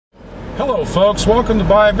Hello folks, welcome to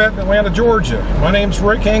Buyavette in Atlanta, Georgia. My name's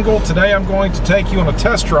Rick Engel. Today I'm going to take you on a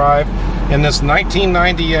test drive in this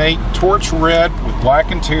 1998 torch red with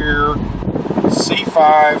black interior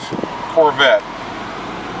C5 Corvette.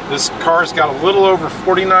 This car's got a little over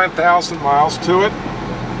 49,000 miles to it,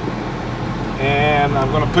 and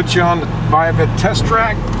I'm going to put you on the Buyavette test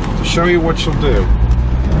track to show you what she'll do.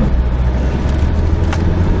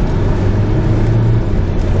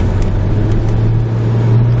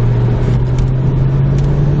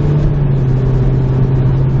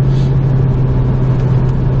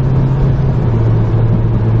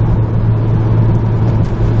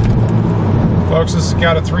 Folks, this has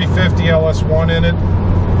got a 350 LS1 in it.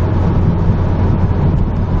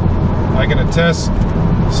 I can attest,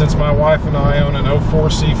 since my wife and I own an 04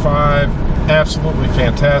 C5, absolutely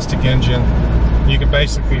fantastic engine. You can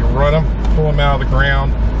basically run them, pull them out of the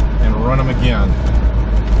ground, and run them again.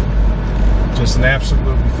 Just an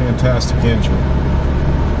absolutely fantastic engine.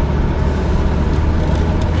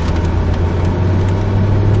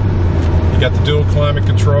 You got the dual climate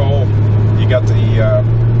control. You got the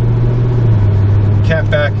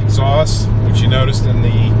catback exhaust, which you noticed in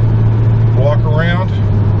the walk around.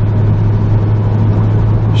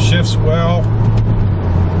 Shifts well,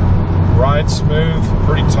 rides smooth,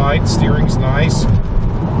 pretty tight, steering's nice.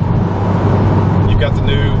 You've got the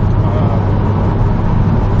new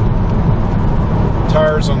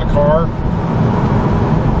tires on the car,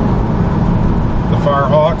 the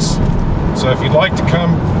Firehawks. So if you'd like to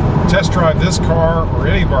come test drive this car or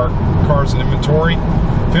any of our cars in inventory,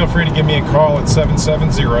 feel free to give me a call at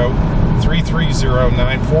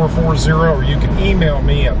 770-330-9440, or you can email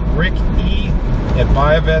me at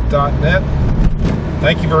rick.e@buyavette.net.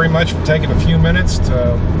 Thank you very much for taking a few minutes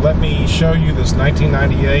to let me show you this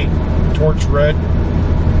 1998 torch red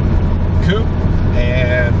coupe,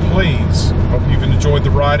 and please, hope you've enjoyed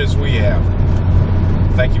the ride as we have.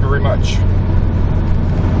 Thank you very much.